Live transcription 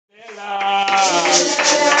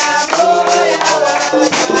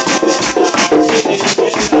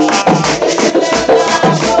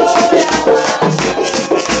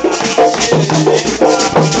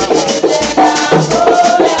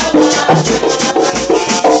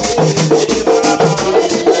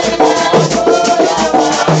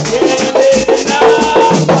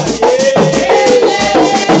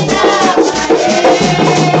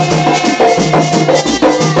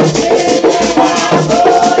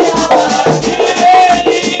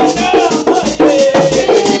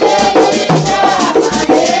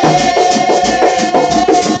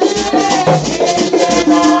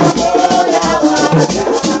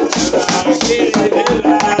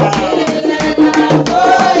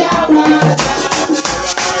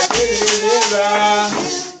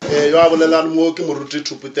bolelane mo ke Moruti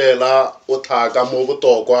Thuputlela o thaka mo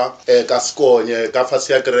Botokwa ka Sekonye ka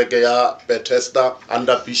fase ya kereke ya Bethesda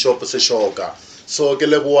under Bishop Seshoka. So ke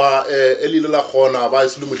leboa elile la gona ba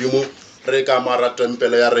isile modimo re ka mara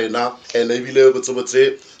tempele ya rena ene ebile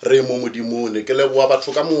botsebotse re mo modimone ke leboa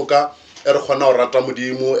batho ka moka re khona o rata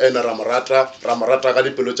modimo ene ra morata ka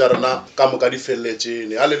dipelo tša rena ka moka di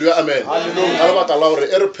felletšene. Haleluya, amen. Ka lebaka la gore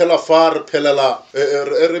re phela fa re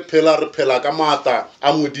phela ka mata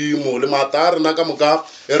a modimo le mata a rena ka moka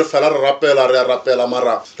re fela re rapela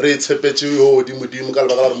mara re tshepetše yo modimo ka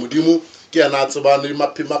lebaka la gore modimo ke yana tsebane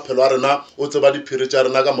maphelo a rena o tseba diphiri tša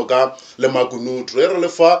rena ka moka le makunutu re le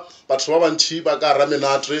fa batho ba bantši ba ka ra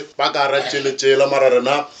menatre ba ka ra tšeletšela mara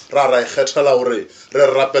rena ra ikgethela gore re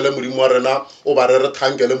rapele modimo wa rena o ba re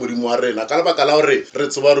thankele modimo wa rena ka lebaka la gore re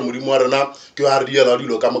tseba gore modimo wa rena ke a re diela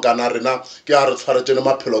dilo ka moka na rena ke a re tshwaretšene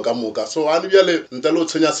maphelo ka moka. So ane bjale ntle le o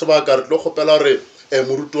tshenya sebaka re tlo kgopela gore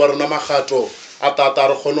moruti wa rena magato a tata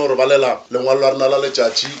re kgone gore balela lengwalo la rena la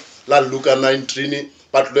letšatši la Luka 19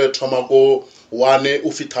 ba tlo thoma ko 1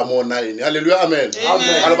 o fitha mo 9. Haleluya, amen.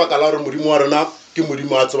 Ka lebaka la gore modimo wa rena ke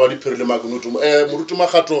modimo a tseba diphiri le makunutu. Moruti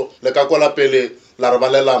magato le ka kwala pele la re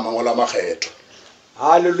balela mangwala makgetho.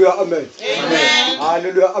 Hallelujah, amen.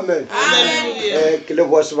 Hallelujah, amen. Ke le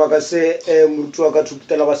boa sebaka se Moruti wa ka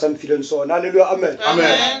Thuputlela ba sam fileng sona. Hallelujah, amen.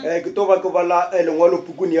 Ke toba ke bala lengwalo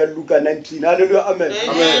pukuni ya Luka 19. Hallelujah, amen.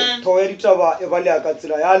 Tho ya ditaba e bale ka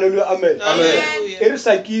tsela. Hallelujah, amen. E re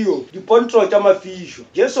sakiyo dipontro tša mafisho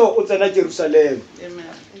Jesu o tsena Jerusalem.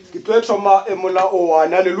 Ke tlo thoma mola o wa.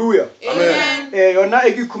 Hallelujah, amen. Yona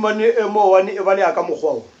e ke khumane mo wane e bale ka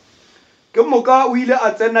mogwao ke moka o ile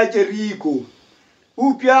a tsena Jeriko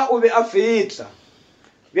upya o be a fetla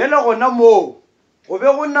bjale gona mo go be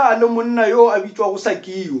go na le monna yo a bitswa go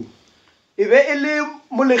Sakiyo e be e le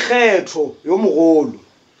molegetho yo mogolo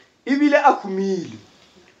e bile a khumile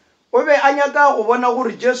o be a nyaka go bona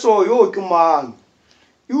gore Jesu yo ke mang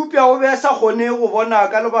e upya o be sa gone go bona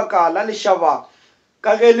ka lebaka la lešaba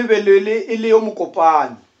ka ge lebelele e le yo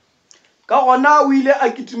mokopane ka gona o ile a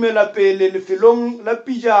kitimela pele lefelong la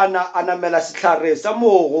pijana a namela sehlare sa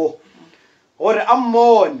mogo gore a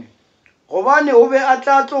mmone gobane o be a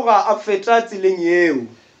tla tloga a feta tseleng yeo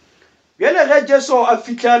bjale ge Jesu a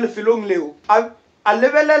fihla lefelong leo a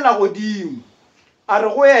lebelela godimo a re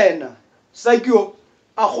go yena Sakiyo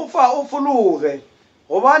a gofa o fologe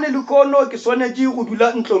gobane le kono ke swanetše go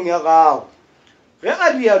dula ntlong ya gago ge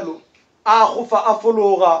a rialo a gofa a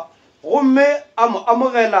fologa gomme a mo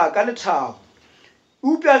amogela ka lethabo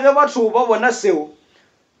upya ge batho ba bona seo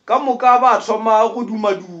ka moka ba thoma go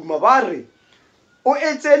dumaduma ba re o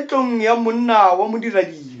etse ntlong ya monna wa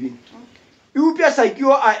modiradibe e upya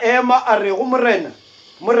Sakiyo a ema a re go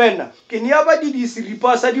morena ke nia ba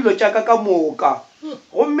disiripa sa dilo tša ka moka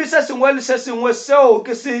gomme se sengwe le se sengwe seo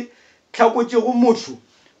ke se tlhakotše go motho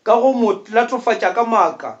ka go mo latofatša ka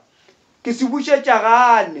maka ke se bušetša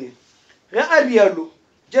gane ge a rialo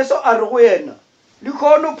Jesu a re go yena le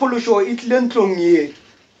khono phološo e tlile ntlong ye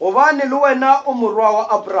gobane le wena o morwa wa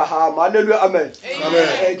Abraham. Haleluya, amen.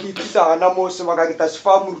 Ke itlisa gana mo sebaka ke ta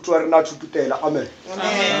sefa Moruti wa rena Thuputlela. Amen.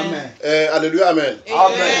 Haleluya, amen.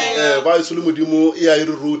 Ba isule modimo e ya re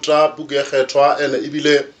ruta buku ya kgethwa ene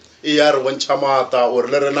ebile e ya re bontšha mata gore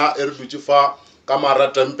le rena e re dutše fa ka mara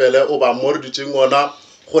tempele o ba mo re dutšeng ona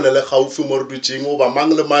go le gaufi mo re dutšeng o ba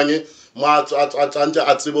mang le mang a tsantše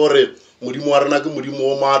a tsebe gore modimo wa rena ke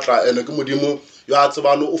modimo o maatla ene ke modimo yo a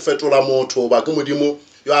tsebane o fetola motho ba ke modimo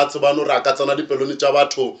yo a tsebane re a ka tsena dipelone tša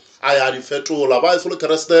batho a ya di fetola. Ba isole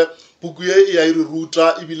Kriste buku ye e ya re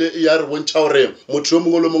ruta ebile e ya re bontšha gore motho yo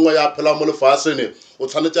mongwe le mongwe ya phela mo lefasene o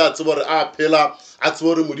tshwanetse a tsebe gore a phela a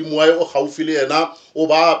tsebe gore modimo wa o gaufi le yena o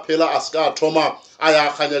ba a phela a se ka thoma a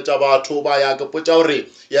ya kganyetša batho ba ya ke potša gore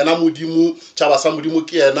yena modimo tšhaba sa modimo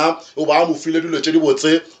ke yena o ba a mo file dilo tše di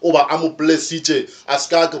botse o ba a mo blessitše a se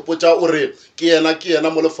ka ke potša gore ke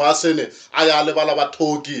yena mo lefasene a ya lebala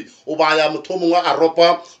bathoki o ba ya motho mongwe a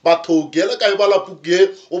ropa bathoki ele ka e bala puke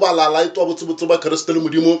o ba lalaetwa botsebotse ba Kriste le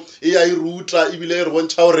modimo e ya e ruta ebile e re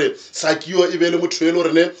bontšha gore Sakiyo e be le motho e le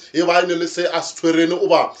gorene e ba a ne le se a se tshwerene o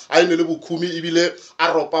ba a ne le bokhumi ebile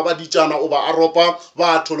a ropa baditšana o ba a ropa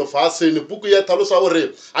batho lefasene. Puku ya tlhalosa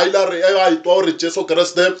gore a ile a itwa gore Jesu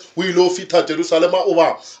Kriste o ile o fitha Jerusalema o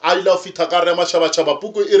ba a ile o fitha ka re matšhabatšhaba.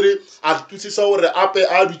 Puku e re a twisisa gore ape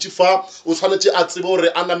a dutše fa o tshwanetse a tsebe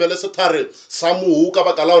gore a namele sethare sa mohu ka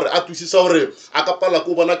baka la gore a twisisa gore a ka pala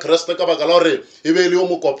ko bona Kriste ka baka la gore e be le yo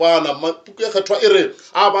mokopana. Puku ya kgethwa e re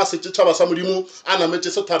a ba setšhaba sa modimo a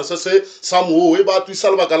nametše sethare se sa mohu e ba twisa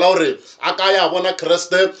lebaka la gore a ka ya bona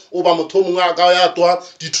Kriste o ba motho mongwe a ka ya ya twa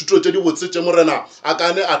dithuto tse di botse tse morena a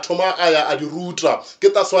kane a thoma a ya a di ruta ke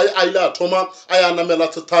taswa a ile a thoma a ya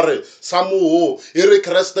namela sethare sa moo e re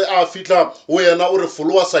Kriste a fitla o yena o re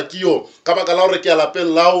foloa Sakio ka baka la gore ke ya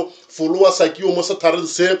lapeng lao foloa Sakio mo sethareng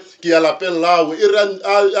se ke ya lapeng lao e re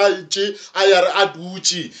a itse a ya re a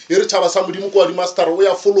dutse e re tšhaba sa modimo kwa di master o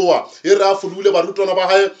ya foloa e re a folule barutwana ba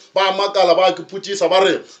hae ba makala ba ke putsisa ba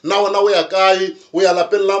re na ona o ya kae o ya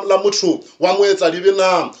lapeng la motho wa moetsa dibe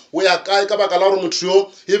na o ya kae ka baka la gore motho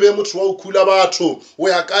yo e be motho wa o khula batho o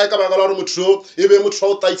ya kae ka baka la gore motho yo e be motho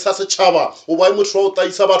wa o taisa setšhaba o ba motho wa o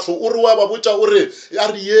taisa batho o re wa ba botša o re ya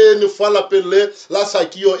re yene fa lapeng le la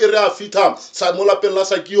Sakio e re a fitha sa mo lapeng la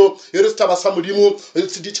Sakio e re setšhaba sa modimo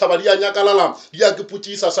ditšhaba di a nyakalala di a ke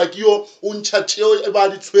putsisa Sakio o ntšha tšeo e ba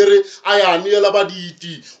di tshwere a ya neela ba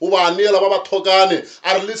diiti o ba neela ba bathokane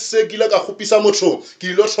a re le sekile ka gopisa motho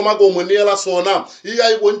ke ile thoma go mo neela sona e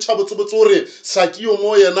ya e bontšha botsebotse gore Sakio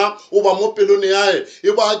mo yena o ba mo pelone yae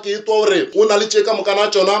e ba ke etwa gore o na le tše ka mokana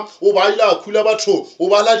tšona o ba ile a khula batho o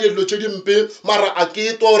ba la dilo tše dimpe mara a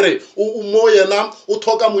ke etwa gore o mo yena o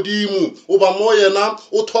thoka modimo o ba mo yena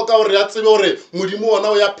o thoka gore ya tsebe gore modimo ona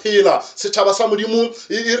o ya phela setšhaba sa modimo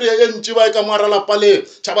e re e ntše ba e ka moara lapale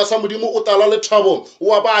tšhaba sa modimo o tala lethabo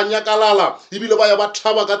o ba nyakalala ebile ba ya ba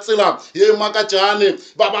thaba ka tsela ye makatšane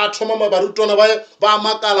ba thoma barutwana ba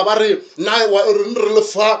makala ba re na re le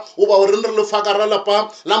fa o ba re le fa ka ra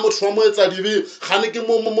lapa la motho wa moetsa dibe gane ke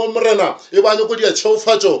mo morena e ba nyoko dia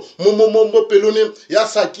tšheofatšo mo pelone ya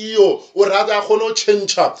Sakio o rata a kgone o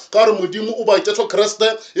tšhentšha ka gore modimo o ba Jesu Kriste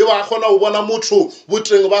e ba kgona o bona motho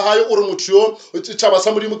boteng ba hae o re motho yo tšhaba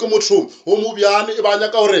sa modimo ke motho o mo bjane e ba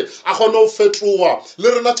nyaka gore a kgone o fetoa le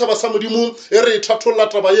rena tšhaba sa modimo e re thatholla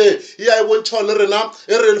taba ye e a e bontšha le rena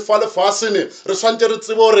e re lefa lefasene re swantse re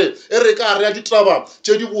tsebe gore e re ka re ya ditaba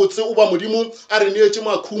tše di botse o ba modimo a re neetše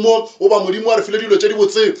makhumo o ba modimo a re file dilo tše di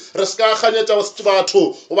botse re se ka kganyetša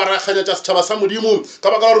batho o ba ra kganyetša setšhaba sa modimo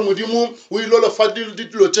ka baka gore modimo o ile lefa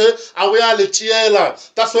dilo tše a go ya le tšeela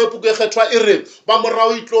taso e puku e kgethwa e re ba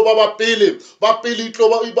morago itlo ba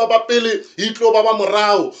bapele itlo ba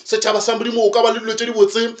morago setšhaba sa modimo o ka ba le dilo tše di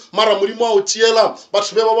botse mara modimo a o tšeela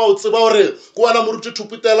batho be ba o tseba gore ko wena Moruti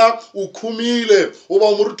Thuputlela o khumile o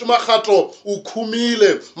ba Moruti Magato o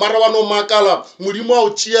khumile mara wa no makala modimo a o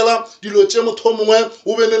tšeela dilo tše motho mongwe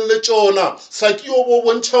o beneng le tšona Sakio bo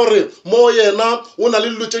bontšha gore mo yena o na le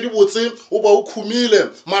dilo tše di botse o ba o khumile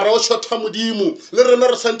mara o shotha modimo le rena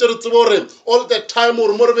re santse re tsebe gore all the time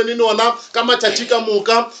gore mo re benene ona ka matšatši ka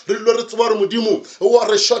moka re dilo re tseba gore modimo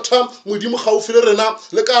re shotha modimo gaufi le rena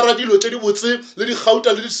le ka ra dilo tše di botse le di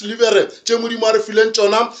gauta le di silivere tše modimo a re fileng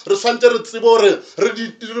tšona re santse re tsebe gore re di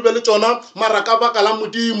be le tšona mara ka baka la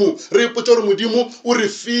modimo re ipotse gore modimo o re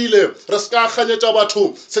file re se ka kganyetša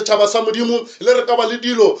batho setšhaba sa modimo le re ka ba le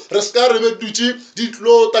dilo re se ka re be dutše di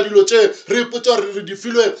tlota dilo tše re ipotse gore re di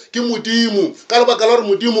filwe ke modimo ka lebaka la gore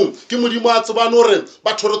modimo ke modimo a tsebane gore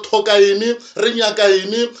batho re thoka ene re nyaka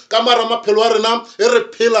ene ka mara maphelo a rena e re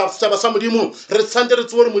phela setšhaba sa modimo re santse re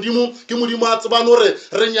tsebe gore modimo ke modimo a tsebane gore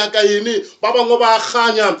re nyaka ene ba bangwe ba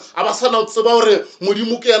kganya a ba sana o tseba gore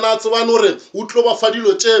modimo ke yena a tsebane gore o tlo ba fa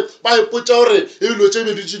dilo tše ba ipotsa gore e dilo tše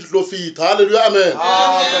be di tlo fitha halleluja amen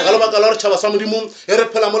ka lebaka la gore tšhaba sa modimo e re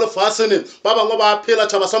phela mo lefasene ba bangwe ba phela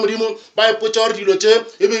tšhaba sa modimo ba ipotsa gore dilo tše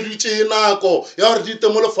e be di tše nako ya gore di te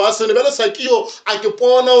mo lefasene bjale Sakio a ke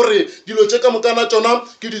pona gore dilo tše ka mokana tšona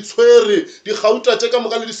ke di tshwere di gauta tše ka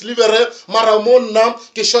moka le di silivere mara mo nna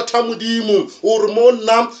ke shotha modimo ore mo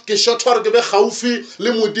nna ke shotha gore ke be gaufi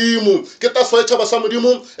le modimo ke taso ya tšhaba sa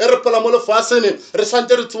modimo e re phela mo lefasene re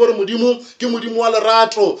santse re tsebe gore modimo ke modimo wa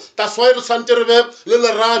lerato taso e re santse re be le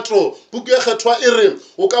lerato puku e kgethwa e re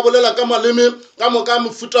o ka bolela ka maleme ka moka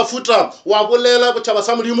mefutafuta wa bolela tšhaba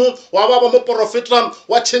sa modimo wa ba mo profeta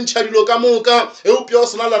wa tšhentšha dilo ka moka eupša o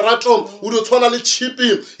sena lerato o di tshwana le tšhipi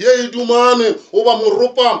ye e dumane o ba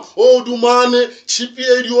moropa o dumane tšhipi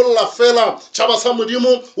ye e di olla fela tšhaba sa modimo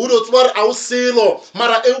o di tseba gore a o selo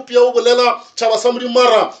mara eupša o bolela tšhaba sa modimo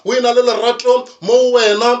mara o e na le lerato mo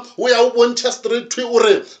wena o ya o bontšha straightway o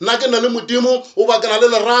re nna ke na le modimo o ba ke na le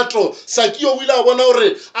lerato Sakio o ile a bona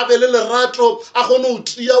gore a be le lerato a kgone o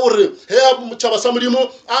tia gore he tšhaba sa modimo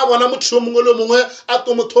a bona motho yo mongwe le mongwe a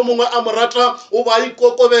to motho o mongwe a mo rata o ba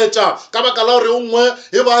ikokobetša ka baka la gore o nngwe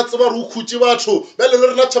e ba tseba gore o khutše batho bjale le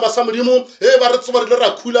rena tšhaba sa modimo e ba re tseba re le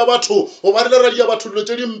ra khula batho o ba re le radia batho dilo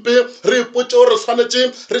tše dimpe re ipotse gore re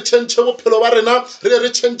tshwanetše re tšhentšhe bophelo ba rena re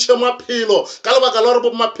tšhentšhe maphelo ka lebaka baka la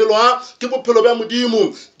gore maphelo a ke bophelo bja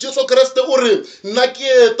modimo. Jesu Kriste o re nna ke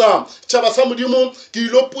eta tšhaba sa modimo ke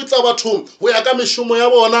ilo putsa batho go ya ka mešomo ya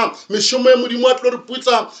bona. Mešomo ya modimo a tlo re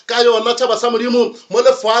putsa ka yona tšhaba sa modimo mo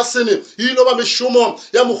lefaseng e ilo ba mešomo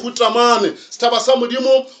ya mohutamane. Tšhaba sa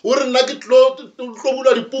modimo o re nna ke tlo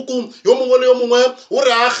bula dipuku yo mongwe le yo mongwe o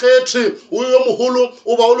re a kgethe o yo mogolo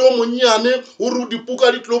o ba o le yo monnyane o re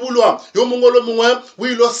dipuka di tlo bulwa yo mongwe le mongwe o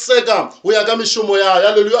ilo seka o ya ka mešomo ya.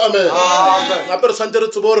 Haleluya, amen. Gape re santse re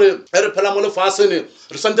tsebe gore re phela mo lefaseng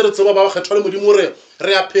re santse re tseba ba kgethwa le modimo re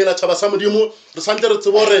a phela tšhaba sa modimo. Re santse re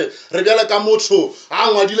tsebe gore re bjale ka motho a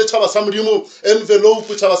ngwadile tšhaba sa modimo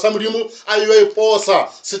envelope tšhaba sa modimo a yo e posa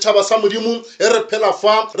setšhaba sa modimo e re phela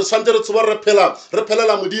fa. Re santse re tsebe re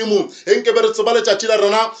phelela modimo enke be re tseba letšatši la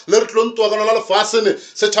rena le re tlo ntoa ka lona lefaseng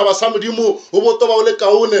setšhaba sa modimo o boto ba o le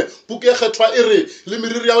kaone. Puku e kgethwa e re le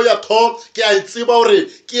meriri ya o ya tho ke a e tseba gore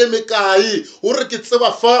ke e mekae. O re ke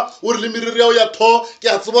tseba fa o re le meriri ya o ya tho ke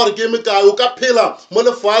a tseba gore ke e mekae. O ka phela mo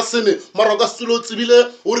lefaseng mara o ka se tswile o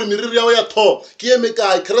tsebile o re meriri ya o ya tho ke e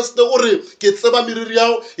mekae. Kriste o re ke tseba meriri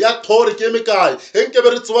yao ya tho re ke e mekae. Enke be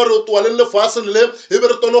re tseba re o toa le lefaseng le e be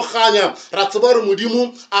re tonoganya ra tseba gore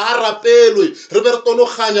modimo a rapelwe re be re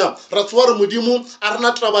tonoganya ra tseba gore modimo a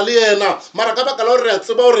rena taba le yena. Mara ka baka la gore re a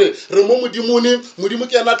tseba gore re mo modimone modimo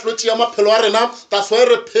ke yena tlotse ya maphelo a rena taswa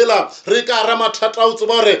re phela re ka ra mathata o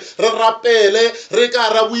tseba gore re rapele re ka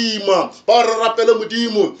ra boima ba re rapele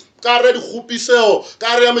modimo ka re dikgopiseo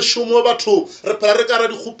ka re ya mešomo wa batho re phela re ka re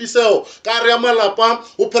dikgopiseo ka re ya malapa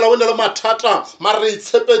o phela o ne le mathata mara re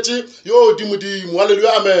itshepetse yo dimodimo.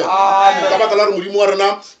 Haleluya, amen. Ka baka la gore modimo wa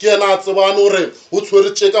rena ke yena a tsebane gore o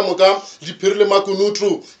tshweretse ka moka diphiri le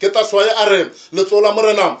makunutu ke taswae a re letsogo la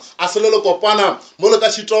morena a se le le kopana mo le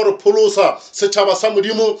ka šita gore pholosa setšhaba sa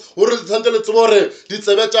modimo o re tshwanetse le tsebe gore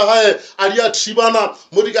ditsebe tša gae a di a thibana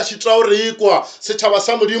mo di ka šita gore ekwa setšhaba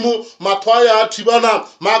sa modimo matho a ya a thibana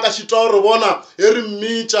maaka šita gore bona e re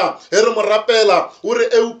mmitša e re mo rapela o re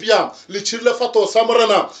eupša le tšhirile fatho sa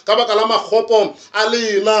morena ka baka la magopo a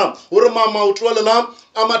lena o re maoto a lena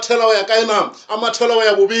a mathela o ya kaena a mathela o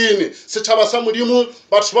ya bobini. Setšhaba sa modimo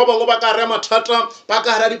batho ba bangwe ba ka re mathata ba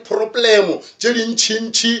ka re diproblemo tše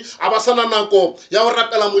dintšintši a ba sana nako ya go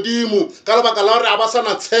rapela modimo ka lebaka la gore a ba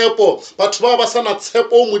sana tshepo. Batho ba sana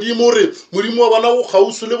tshepo o modimo o re modimo wa bona o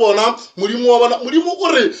kgausi le bona modimo wa bona modimo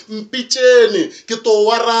o re mpitšene ke to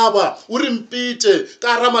wa raba o re mpitše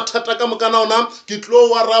ka ra mathata ka mokana ona ke tlo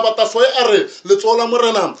wa raba. Tafoe a re letsogo la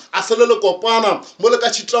morena a se le le kopana mo le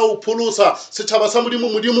ka šita o pholosa setšhaba sa modimo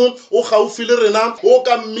o gaufi le rena o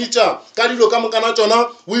ka mmitša ka dilo ka mokana tšona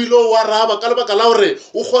o ile o wa raba ka lebaka la gore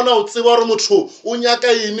o kgona o tseba gore motho o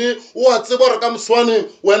nyaka ene o a tseba gore ka moswane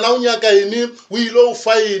wena o nyaka ene o ile o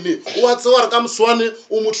fa ene o a tseba gore ka moswane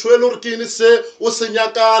o motho e le gore ke ene se o se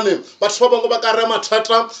nyakane. Batho ba bangwe ba ka re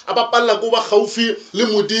mathata a ba palela ko ba gaufi le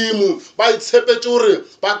modimo ba itshepetse gore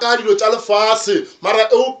ba ka dilo tša lefase mara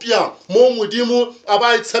eupša mo modimo a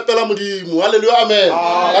ba itshepela modimo. Haleluya, amen.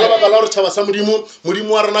 Ka lebaka la gore tšhaba sa modimo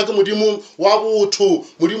wa rena ke modimo wa botho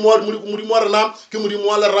modimo wa rena ke modimo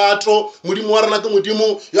wa lerato modimo wa rena ke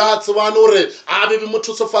modimo ya tsebane gore a bebe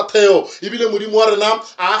motho sefatheo ebile modimo wa rena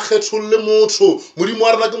a kgetholle motho modimo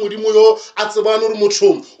wa rena ke modimo yo a tsebane gore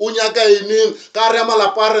motho o nyaka ene ka re ya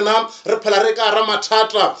malapa a rena re phela re ka ra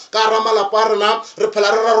mathata ka ra malapa a rena re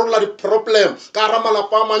phela re rarolla di-problem ka ra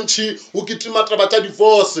malapa a mantši o kitima taba tša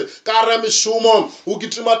divorce ka ra mešomo o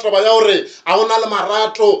kitima taba ya gore a o na le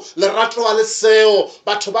marato lerato a le seo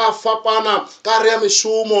batho ba fapana ka re ya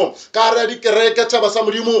mešomo ka re ya dikereke tšhaba sa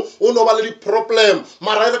modimo o no ba le di-problem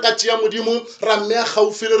mara re ka tšea modimo ra mmea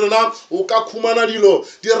gaufi le rena o ka khumana dilo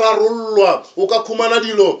di rarollwa o ka khumana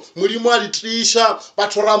dilo modimo a di tliša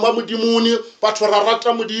batho ra ma modimone batho ra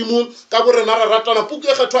rata modimo ka bo rena ra ratana. Puku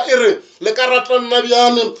e kgethwa e re le ka ratana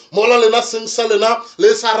bjane mola lena seng sa lena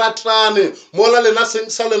le sa ratane mola lena seng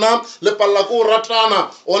sa lena le palela ko o ratana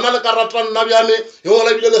ona le ka ratana bjane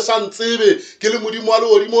yola bile le sa ntsebe ke le modimo wa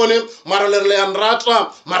legodimone mara le re le yan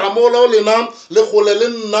rata mara mola o lena le gole le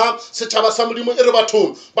nna setšhaba sa modimo e re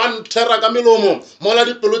batho ba nthera ka melomo mola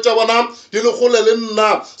dipelo tša bona di le gole le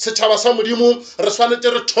nna setšhaba sa modimo re swanetse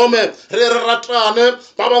re thome re ratane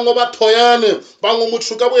ba bangwe ba thoyane bangwe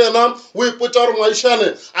motho ka bo yena o ipotša gore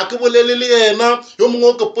ngwaišane a ke bolele le yena yo mongwe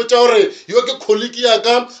o ke potša gore yo ke kholiki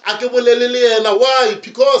yaka a ke bolele le yena. Why?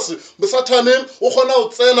 Because mosathane o kgona go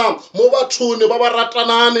tsena mo bathone ba ba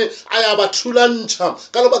ratanane a ya ba thula ntšha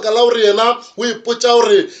ka lebaka la gore yena o ipotsa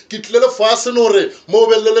gore ke tlile lefase ne gore mo o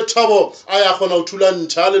be le lethabo a ya kgona go thula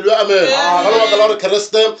ntšha halleluja amen ka lebaka la gore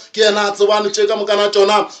keresete ke yena a tsebane tše ka mokana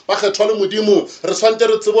tšona ba kgethwa le modimo re swantse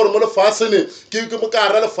re tsebe gore mo lefasene ke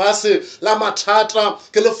mokare lefase la mathata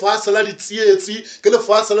ke lefase la ditsietsi ke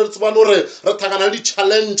lefase le re tsebane gore re thakana le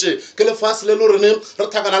di-challenge ke lefase le le gorene re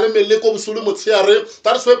thakana le meleko bosolo motsheare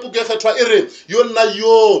ta re swe puku e kgethwa e re yo nna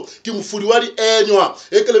yo ke mofodi wa dienywa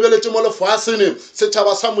e ke lebeletse mo lefasene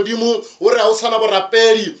setšhaba sa modimo o re a o sana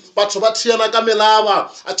borapedi batho ba thiana ka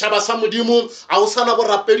melaba a tšhaba sa modimo a o sana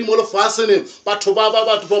borapedi mo lefasene batho ba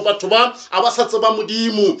a ba sa tseba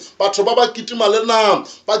modimo batho ba kitima le nam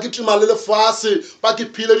ba kitima le lefase ba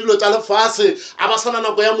kiphile dilo tša lefase a ba sana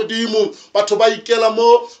nako ya modimo batho ba ikela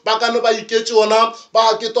mo ba ka ne ba iketse ona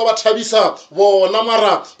ba ketwa ba thabisa bona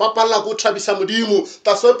mara ba palela ko thabisa modimo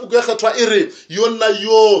ta se puku e kgethwa e re yo nna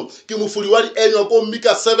yo ke mofodi wa dienywa ko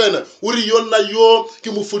Mika 7 o re yo nna yo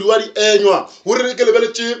ke mofodi wa dienywa o re ke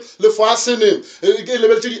lebeletse lefasene ke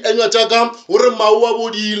lebeletse dienywa tša ka o re mau a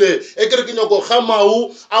bodile e ke re ke nyako ga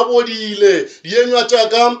mau a bodile dienywa tša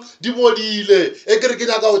ka di bodile e ke re ke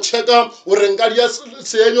nyaka go checka o re nka dia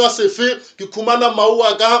seenywa sefe ke khumana mau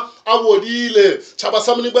a ka a bodile tšhaba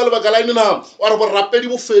sa monimo ba lebaka la nena wa re borapedi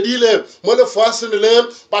bo fedile mo lefasene le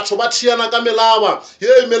batho ba thiana ka melaba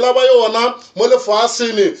ye melaba yona mo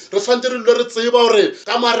lefasene re swantse re dilo re tseba gore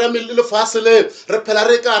ka marame le lefase le re phela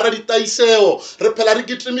re ka ra ditaiseo re phela re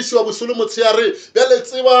kitlimisiwa bosolo motsheare bjale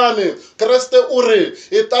tsebane kreste o re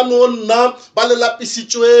e tano nna ba le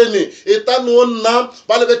lapisitswene e tano nna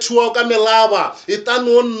ba le bethuwa ka melaba e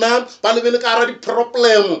tano nna ba le bene ka ra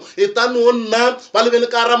di-problem e tano nna ba le bene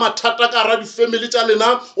ka ra mathata ka ra di-family tša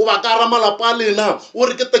lena o ba ka ra malapa a lena o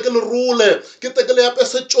re ke teke le rule ke teke le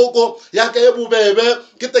yapese tšoko ya ka e bobebe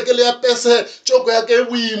ke teke le yapese tšoko ya ka e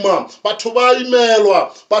boima batho ba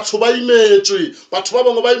imelwa batho ba imetswe batho ba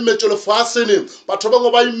bangwe ba imetswe lefasene batho ba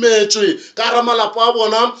bangwe ba imetswe ka ra malapa a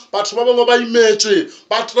bona batho ba bangwe ba imetswe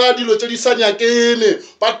ba traa dilo tše di sa nyakene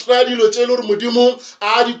ba traa dilo tše e le gore modimo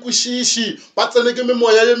a di kwešiši ba tsene ke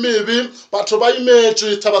memoya ye mebe batho ba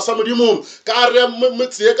imetswe tšhaba sa modimo ka re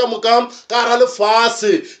metse ye ka moka ka ra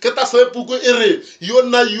lefase ke taso e puku e re yo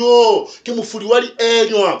nna yo ke mofodi wa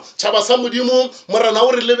dienywa tšhaba sa modimo morena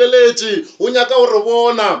o re lebeletše o nyaka o re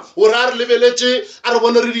bona o re a re lebeletše a re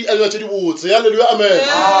bone re dienywa tše di botse halleluja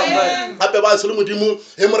amen gape ba se le modimo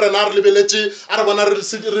he morena a re lebeletše a re bona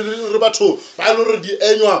re batho ba e le gore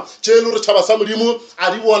dienywa tše e le gore tšhaba sa modimo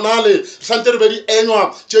a di bonale re santse re be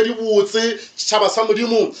dienywa tše di botse tšhaba sa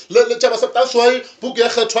modimo le tšhaba sa taswai puku ya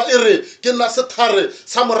kgethwa e re ke nna sethare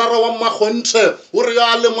sa morara wa mmakgonthe o re yo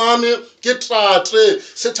a lemane ke tate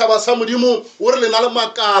setšhaba sa modimo o re lena le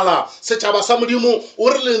makala setšhaba sa modimo o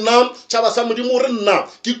re lena tšhaba sa modimo o re nna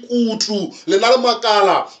ke kutu lena le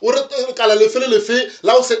makala o re kala lefe le lefe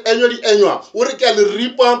la o se enywa dienywa o re ke a le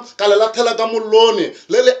ripa ka le lathela ka mollone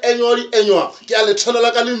le le enywa dienywa ke a le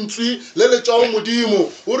tshwanela ka lentswi le le tšwa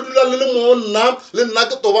modimo o re dula le le monna le nna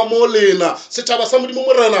ke toba mo lena setšhaba sa modimo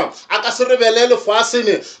morena a ka se re bele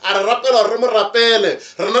lefasene a re rapela re mo rapele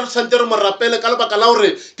rena re tshwantse re mo rapele ka lebaka la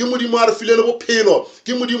gore ke modimo a re filele bophelo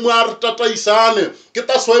ke modimo a re tataisane ke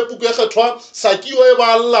taso e puku e kgethwa sakio e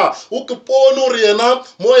balla o ke pone gore yena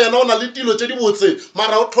mo yena o na le dilo tše di botse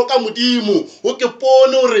mara o tlhoka modimo o ke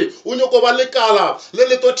pone gore o nyako ba lekala le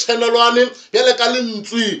le to thenelwane bjale ka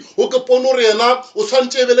lentswi o ke pone gore yena o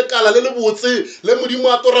tshwantse e be lekala le le botse le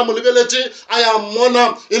modimo a tora mo lebeletše a ya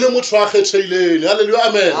mmona e le motho a kgetheileng halleluja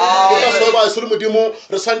amen ke taso e ba se le modimo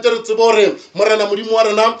re tshwantse re tsebe gore morena modimo wa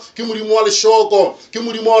rena ke modimo wa lešoko ke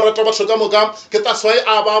modimo wa rata batho ka moka ke taso e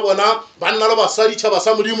a ba bona banna le basadi tšhaba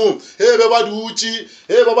sa modimo e be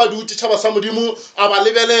ba dutše tšhaba sa modimo a ba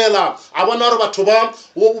lebelela a bona gore batho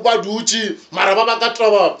ba dutše mara ba ka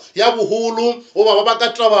taba ya boholo o ba ka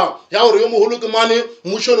taba ya gore yo moholo ke mane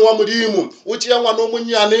mmušone wa modimo o tšea ngwana o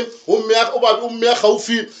monnyane o mmea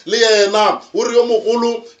gaufi le yena o re yo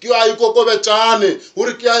mogolo ke a ikokobetšane o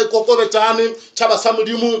re ke a ikokobetšane tšhaba sa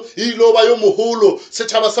modimo e ile o ba yo mogolo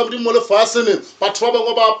setšhaba sa modimo mo lefasene batho ba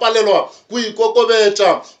bangwe ba palelwa ko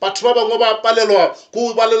ikokobetša batho ba bangwe ba palelwa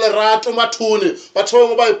ko ba le lerato mathone batho ba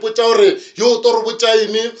bangwe ba ipotša gore yo o to re botša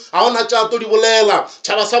ene a ona tša to di bolela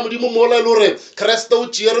tšhaba sa modimo mola e le gore kreste o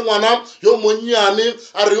tšere ngwana yo monnyane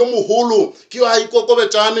a re yo mogolo ke yo a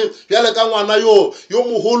ikokobetšane bjale ka ngwana yo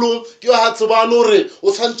mogolo ke yo a tsebane gore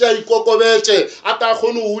o tshwantse a ikokobetše a ta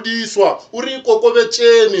kgone go hodiswa o re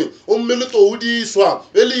ikokobetšene o mme le to hodiswa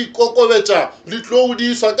e le ikokobetša le tlo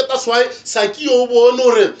godiswa ke taswai sa ke yo bone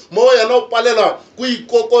gore mo yena o palela go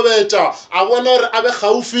ikokobetša a bona gore a be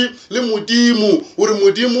gaufi le modimo gore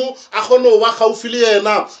modimo a kgone go ba gaufi le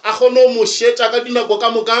yena a kgone go mo šetša ka dinako ka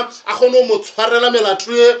moka a kgone go mo tshwarela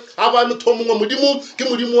melato e a ba motho mongwe modimo ke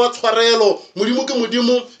modimo wa tshwarelo modimo ke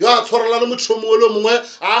modimo yo a tshwarelane motho mongwe le mongwe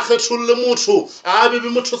a kgetholle motho a bebe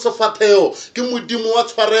motho sefatheo ke modimo wa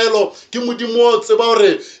tshwarelo ke modimo wa tseba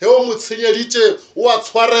gore e o mo tshenyeditše o a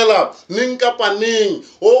tshwarela neng kapa neng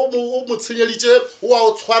o mo tshenyeditše o a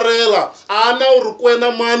o tshwarela a na gore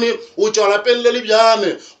kwena mane o tšwa lapeng le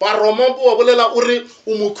lebjane baroma bo wa bolela o re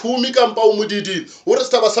o mokhumi kampa o modidi o re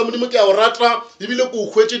setšhaba sa modimo ke a o rata ebile ke o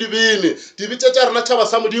hwetše dibene dibetše tša rena tšhaba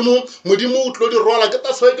sa modimo modimo o tlo di rwala ke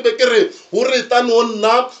tasoe ke be ke re o re tane o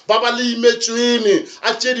nna ba ba le imetswene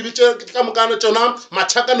a tšee dibetše ka mokane tšona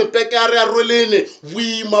matšhakane peke a re a rwelene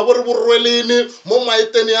boima bo re bo rwelene mo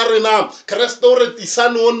maetene ya rena kreste o re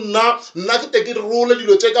tisane o nna ke te ke role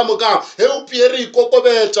dilo tše ka moka e opie re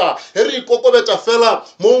ikokobetša fela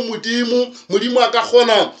mo modimo a ka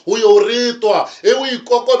kgona o yo retwa e o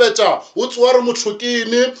ikokobetša o tsewa re motho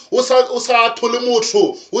kene o sa thole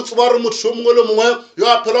motho o tsewa re motho yo mongwe le mongwe yo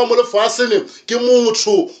a phela mo lefasene ke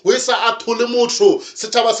motho o e sa a thole motho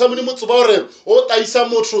setšhaba sa modimo tseba gore o taisa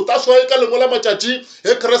motho taswae ka lengwe la matšatši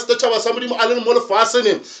e kreste tšhaba sa modimo a le mo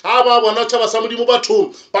lefasene a ba bona tšhaba sa modimo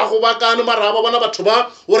batho ba go bakane mara ba bona batho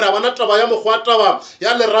ba o re a bona taba ya mokgwa taba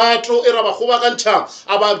ya lerato e ra ba go bakantšha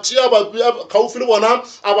a ba tšea ba gaufi le bona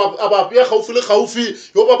a ba bea gaufi le gaufi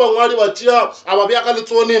yo ba bangwadi ba tšea a ba bea ka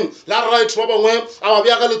letsone la right ba bangwe a ba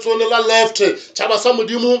bea ka letsone la left tšhaba sa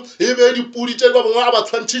modimo e be dipudi tše ba bangwe a ba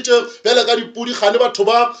tshwantšhitše bjale ka dipudi gane batho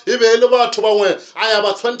ba e be le batho bangwe a ya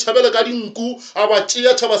ba tshwantšha bjale ka dinku a ba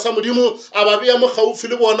tšea tšhaba sa modimo a ba bea mo gaufi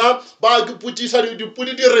le bona ba kepotšiša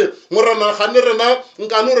dipudi di re morena gane rena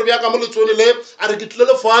nkane re bea ka mo letsone le a re ke tlile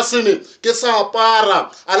lefasene ke sa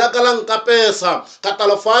apara a laka la nkapesa ka ta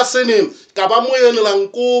lefasene ka ba moyene la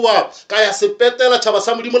nkoba ka ya sepetela tšhaba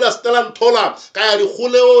sa modimo la setela nthola ka ya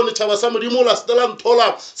dikgoleone tšhaba sa modimo la setela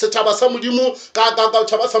nthola setšhaba sa modimo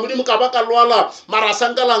tšhaba sa modimo ka ba ka lwala mara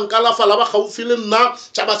sanka la nkalafa la ba gaufi le nna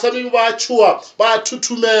tšhaba sa modimo ba tšhoa ba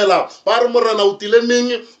thuthumela ba re morena o tile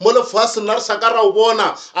neng mo lefaseng la re sa ka ra o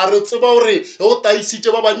bona a re tseba gore o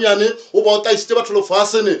taisitše ba bannyane o ba o taisitše batho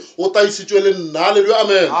lefasene o taisitšwe le nna halleluja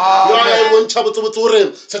amen yo a e bontšha botsebotse gore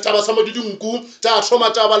setšhaba sa modidinku tša thoma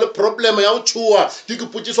tša ba le problem ya o tšhoa di ke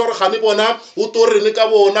potšiša gore gane bona o to rene ka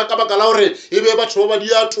bona ka baka la gore e be batho ba ba di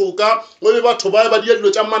a toka o be batho ba dia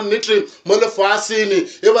dilo tša mannete mo lefasene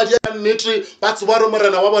e ba dia nnete ba tseba gore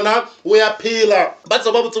morena wa bona o ya phela ba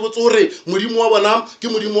tseba botsebotse gore modimo wa bona ke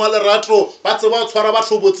modimo wa lerato ba tseba o tshwara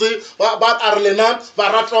batho botse ba a re lena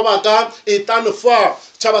ba ratwa baka e tane fa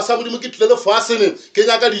tšhaba sa modimo ke tlile lefasene ke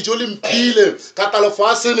nyaka dijo le mphile ka ta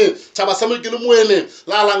lefasene tšhaba sa modimo ke le moene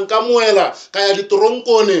la lanka moela ka ya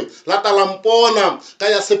ditoronkone la talampona ka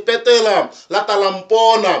ya sepetela la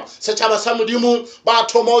talampona setšhaba sa modimo ba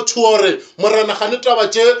thoma o tšhoa gore morena gane taba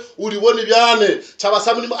tše o di bone bjane tšhaba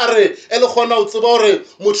sa modimo a re e le kgona o tseba gore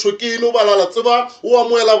motho ke ene o balala tseba o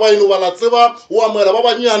amoela baene o bala tseba o amoela ba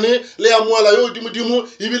bannyane le amoela yo dimodimo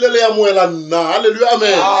ebile le amoela nna halleluja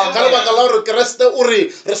amen ka lebaka la gore kreste o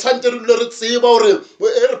re re santse re dule re tseba gore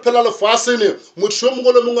re phela lefasene motho yo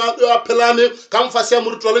mongwe le mongwe a phelane ka mfase ya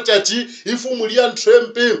moruti wa letšatši if o modi ya ntho e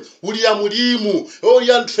mpe o di ya modimo o di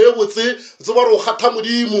ya ntho e botse tseba gore o kgatha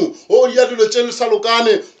modimo o di ya dilo tše le sa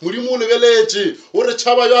lokane modimo o lebeletše o re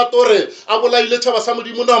tšhaba yo a tore a bolaile tšhaba sa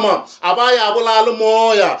modimo nama a ba ya bolaya le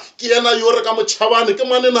moya ke yena yo re ka motšhabane ke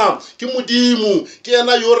manena ke modimo ke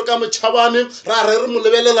yena yo re ka motšhabane ra re mo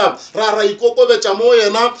lebelela ra ikokobetša mo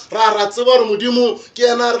yena ra tseba gore modimo ke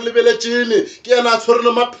yena re lebeletšene ke yena a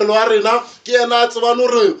tshwerene maphelo a rena ke yena a tsebane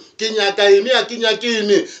gore ke nyaka ene a ke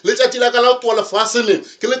nyakene letšatši la ka la toa lefasene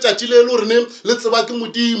ke letšatši le le gorene le tseba ke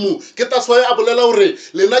modimo ke taswae a bolela gore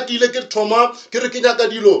lena ke ile ke thoma ke re ke nyaka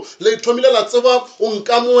dilo le thomile la tseba o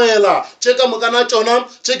nkamoela tše ka mokana tšona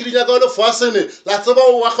tše ke di nyaka lefasene la tseba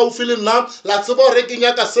o wa gaufi le nna la tseba gore ke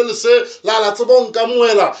nyaka sele se la tseba o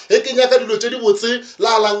nkamoela e ke nyaka dilo tše di botse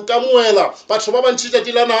la nkamoela batho ba bantši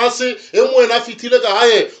tšatši la nase e moena a fitlhile ka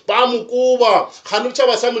gae ba mokoba gane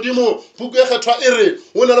tšhaba sa modimo buku e kgethwa e re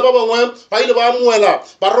o ne le ba bangwe ba ile ba amoela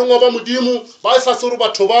barongwa ba modimo ba e sa se gore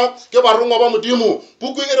batho ba ke barongwa ba modimo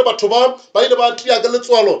buku e re batho ba ile ba tia ka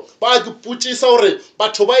letswalo ba ke potšiša gore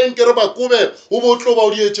batho ba eng ke re ba kobe o bo tlo ba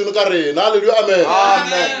o dietšene ka rena halleluja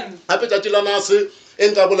amen gape tšatši la nase e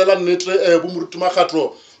nka bolela nnete bomoruti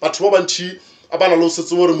makgatlo batho ba bantši a bana le o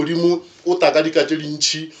setse gore modimo o taka dika tse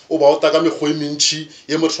dintšhi o ba o taka mekgwa e mentšhi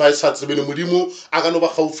ye motho a e sa tsebene modimo a ka no ba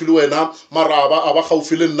gaufi le wena mara a ba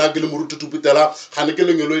gaufi le nna ke le Moruti Thuputlela ga ne ke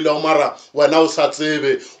lengeloile mara wena o sa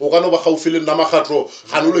tsebe o ka no ba gaufi le nna Magatlo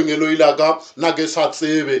ga no lengeloile ka nna ke sa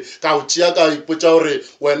tsebe ka o tšea ka ipotša gore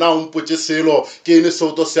wena o mpotše selo ke ene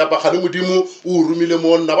seoto se apagane modimo o rumile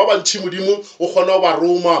mo nna ba bantšhi modimo o kgona go ba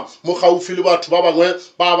roma mo gaufi le batho ba bangwe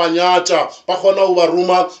ba banyatša ba kgona go ba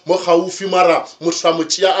roma mo gaufi mara motho a mo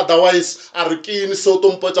tšea otherwise a re ke ene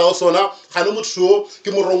seoto mpotšago sona ga ne motho yo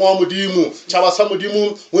ke morongwa wa modimo tšhaba sa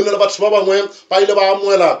modimo o ne le batho ba bangwe ba ile ba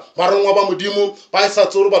amoela barongwa ba modimo ba e sa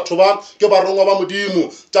tse gore batho ba ke barongwa ba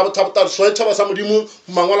modimo tšhaba sa modimo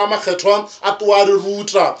mangwala a makgethwa a toa re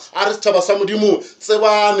ruta a re tšhaba sa modimo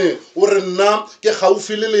tsebane o re nna ke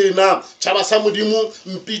gaufi le lena tšhaba sa modimo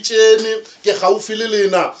mpitšene ke gaufi le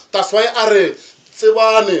lena that's why a re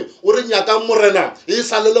tsebane o re nyaka morena e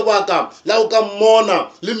sa le lebaka la o ka mmona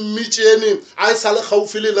le mmitšene a e sa le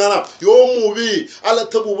gaufi le nana yo mobe a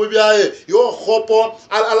lethe bobe bjae yo gopo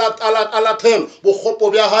a lathe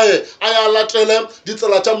bogopo bja hae a ya latele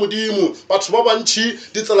ditsela tša modimo batho ba bantšhi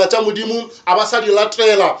ditsela tša modimo a ba sa di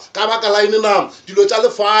latela ka baka la ene na dilo tša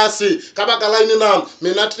lefase ka baka la ene na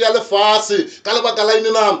menate ya lefase ka lebaka la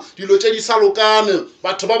ene na dilo tše di sa lokane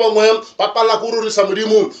batho ba bangwe ba palla go rorisa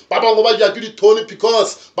modimo ba bangwe ba ja ke dithoni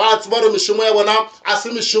because ba tseba re mešomo ya bona a se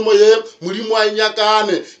mešomo ye modimo a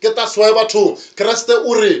nyakane ke taswa batho Kriste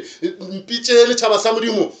o re mpitšene tšhaba sa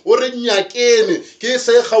modimo o re nyakene ke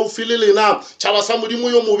se gaufi le lena tšhaba sa modimo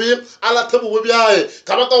yo mobe a lathe bobe bjae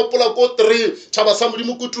ka baka gopola ko 3 tšhaba sa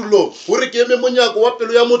modimo kutullo o re ke eme monyako wa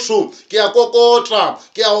pelo ya motho ke a kokota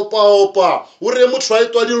ke a opa o re motho a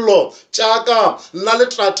etwa dillo tšaka nna le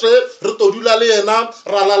tate re todula le yena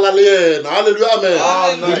ra lala le yena haleluya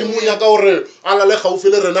amen modimo o nyaka gore a le gaufi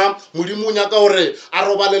le rena modimo nyaka gore a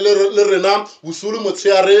robale le rena bosolo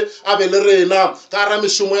motsheare a be le rena ka ra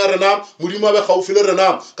mešomo ya rena modimo a be gaufi le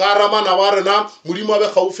rena ka ra mana wa rena modimo a be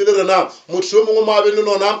gaufi le rena motho yo mongwe maabe le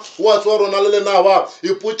nona o a tsewa rona le lenaba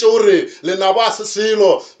ipotše gore lenaba a se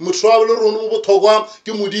selo motho wa le rona mo bothokwa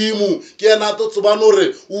ke modimo ke yena a to tsebane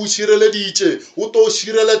gore o šireleditše o to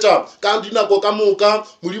šireletša ka dinako ka moka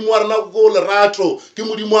modimo wa rena ko lerato ke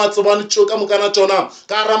modimo a tsebane tšeo ka mokana tšona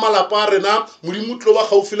ka ra malapa a rena modimo tlo ba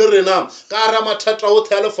gaufi le rena ka ra mathata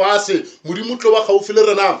otlhe a lefase modimo tlo ba gaufi le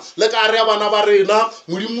rena le ka re bana ba rena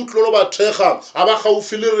modimo tlo ba thega a ba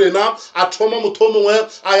gaufi le rena a thoma motho mongwe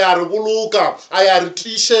a ya re boloka a ya re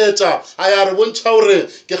tlišetša a ya re bontšha gore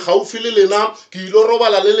ke gaufi le lena ke ile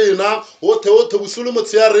robala le lena othe bosolo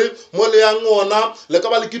motsheare mo le yang ona le ka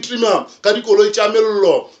ba le kitima ka dikoloi tša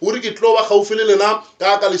mello o re ke tlo ba gaufi le lena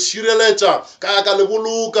ka le šireletša ka le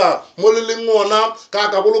boloka mo le leng ona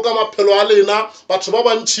ka boloka maphelo a lena batho ba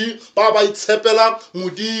bantšhi ba itshepela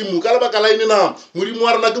modimo ka lebaka la ene na modimo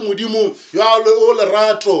wa rena ke modimo yo o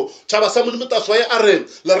lerato tšhaba sa modimo taswae a re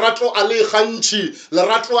lerato a le gantšhi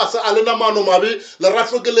lerato a se a le namano mabe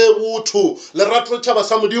lerato ke le botho lerato tšhaba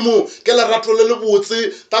sa modimo ke lerato le le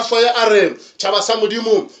botse taswae a re tšhaba sa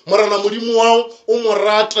modimo morena modimo wao o mo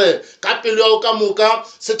rate ka pelo ya ka moka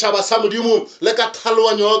setšhaba sa modimo le ka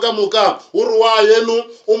tlhaloganyo ka moka o re wa yeno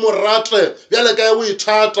o mo rate bjale ka o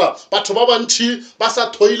ithata batho ba bantšhi ba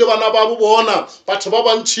sa thoile bana ba bo bona batho ba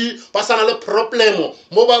bantšhi ba sa na le problemo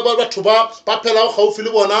mo batho ba phelago gaufi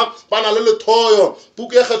le bona ba na le lethoyo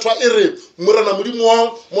puku e kgethwa e re morena modimo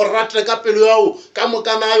wao mo rate ka pelo yao ka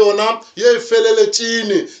mokana yona ye e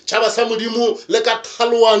feleletšene tšhaba sa modimo le ka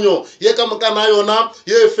tlhaloganyo ye ka mokana yona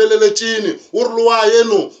ye e feleletšene o re loa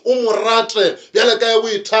yeno o mo rate bjale ka o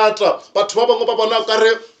ithata batho ba bangwe ba bona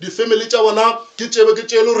kare di-family tša bona ke tšele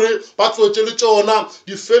gore ba tsotše le tšona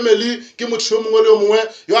di-family ke motho yo mongwe le yo mongwe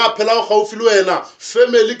yo a phelago gaufi le wena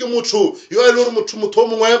family ke motho yo e le gore motho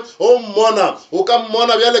mongwe o mmona o ka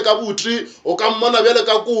mmona bjale ka buti o ka mmona bjale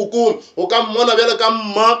ka kuku o ka mmona bjale ka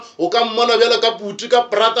mma o ka mmona bjale ka buti ka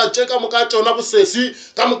brata tše ka moka tšona bosesi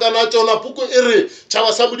ka mokana tšona puku e re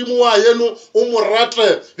tšhaba sa modimo wa yeno o mo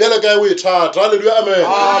rate bjale ka o ithata haleluya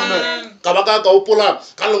amen ka baka ka opola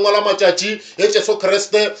ka lengwala matšatši ye Jesu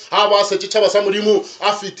Kriste a ba se tšhaba sa modimo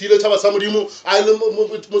a fitile tšhaba sa modimo a ile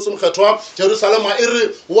motsemokgethwa Jerusalema e re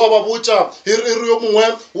wa ba botša e re yo mongwe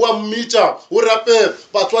wa mmitša o rape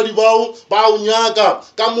batswadi bao ba o nyaka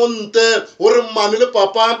ka monte o re mmane le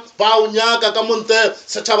papa ba o nyaka ka monte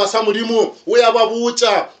setšhaba sa modimo o ya ba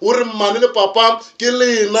botša o re mmane le papa ke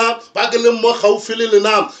lena ba ke le mo gaufi le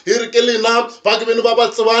lena e re ke lena ba ke bene ba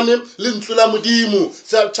tsebane le ntlo la modimo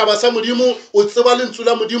setšhaba sa modimo o tseba le ntlo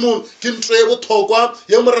la modimo ke ntlo e bothokwa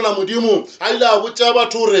ye morena modimo a ile a botša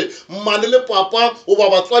batho gore mmane le papa o ba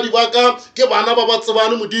batswadi ba ka ke bana ba ba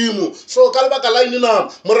tsebane modimo. So ka lebaka la na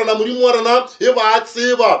morena modimo wa rena e ba a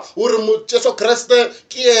tseba gore Jesu Kriste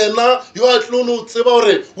ke yena yo a tlo tseba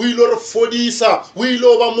gore o ile re fodisa, o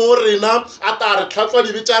ile ba mo rena a tla re tlhatswa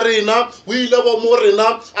dibe tša rena, o ile ba mo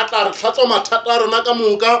rena a tla re tlhatswa mathata a rena ka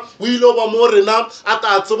moka, o ile ba mo rena a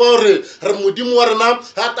tla tseba gore re modimo wa rena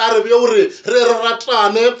a tla re be gore re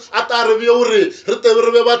ratane, a tla re be gore re tebe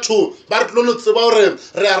re be batho ba re tlo tseba gore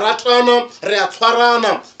re a ratana, re a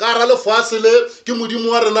tshwarana ka gara lefase le ke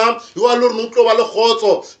modimo wa rena yo a le re no tlo ba le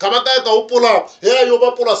kgotso. Ka ba ka gopola yo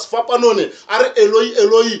ba pola sefapanone a re Eloi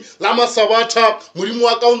Eloi lama sabatha, modimo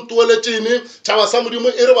wa ka o ntueletšene, tšhaba sa modimo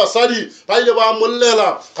e re basadi ba ile ba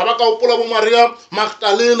mollela. Ka ba ka gopola bo Maria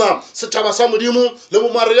Magdalena, setšhaba sa modimo le bo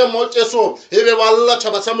Maria Moteso e be ba lla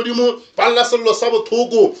tšhaba sa modimo ba lla sello sa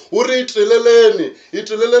bothoko, o re itlelelene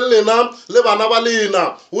lena le bana ba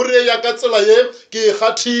lena, o re ya ka tsela ye ke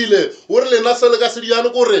kgathile, o re lena se le ka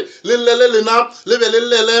sediane kore le llele lena le be le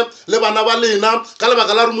llele le bana ba lena ka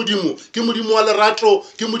lebaka la re modimo ke modimo wa lerato,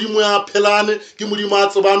 ke modimo ya phelane, ke modimo a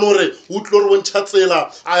tsebane gore o tlo re bontšha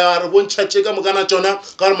tsela a re bontšha tše ka mokana tšona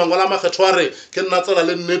ka gore mangwala a makgetho a re ke nna tsela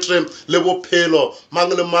le nnete le bophelo, mang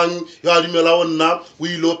le mang yo a dumela o nna o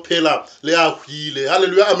ile o phela le a hwile.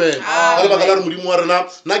 Halleluja, amen. Ka lebaka la re modimo wa rena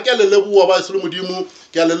nna ke a le leboa ba se le modimo,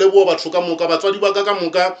 ke a le leboa batho ka moka, batswadi ba ka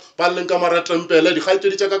moka ba leng ka maratempele,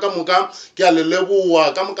 dikgaetšedi tša ka moka ke a le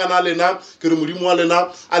leboa ka mokana a lena, ke re modimo wa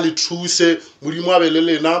lena a le thuse, modimo a be le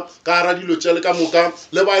lena ka gara dilo tše le ka moka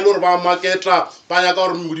le ba ile gore ba maketa ba nyaka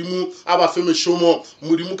gore modimo a ba fe mešomo,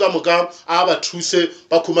 modimo ka moka a ba thuse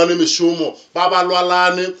ba khumane mešomo, ba ba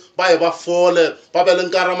lwalane ba e ba fole, ba be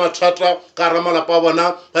leng ka gara mathata ka gara malapa a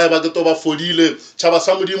bona ba e ba keto ba fodile. Tšhaba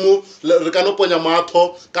sa modimo re ka no ponya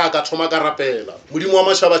matho ka thoma ka rapela. Modimo wa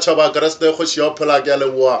mašhabatšhaba Kriste kgoši ya phela ke a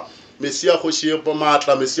leboa, Mesia kgoši ye po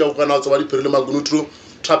maatla, Mesia o kana o tseba diphiri le magunutru,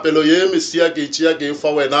 thapelo ye Mesia ke tšea ke fa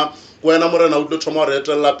wena morena o tlo thoma re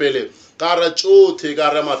etelela pele ka ra tšothe ka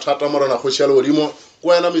re mathata morena kgoši ya legodimo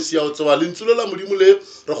wena Mesia o tseba lentsulela modimo le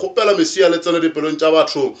re kgopela Mesia le tsene dipelong tša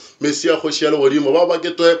batho, Mesia kgoši ya legodimo ba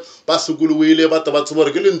ketwe ba sekoloile ba tseba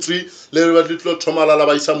gore ke lentswi le ba tlo thoma la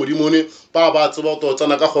ba isa modimone ba tseba go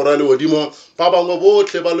tsena ka kgoro ya legodimo, ba bangwe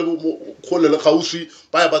botlhe ba le kgole le kgauswi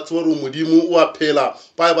ba ba tseba gore modimo o a phela,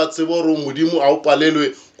 ba tseba gore modimo a o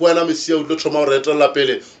palelwe wena Mesia o tlo thoma go retelela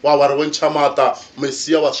pele wa re bontšha mata,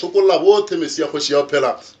 Mesia wa sokolla botlhe, Mesia kgoši ya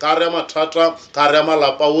phela ka re ya mathata ka re ya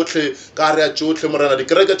malapa otlhe ka re ya tšotlhe morena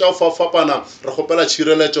dikereke tša go fapana re kgopela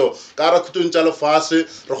tšhireletšo ka re khutong tša lefase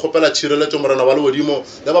re kgopela tšhireletšo morena wa legodimo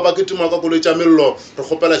le ba ketima ka koloi tša mello re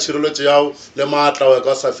kgopela tšhireletšo yao le maatla wa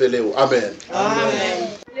ka sa feleo. Amen.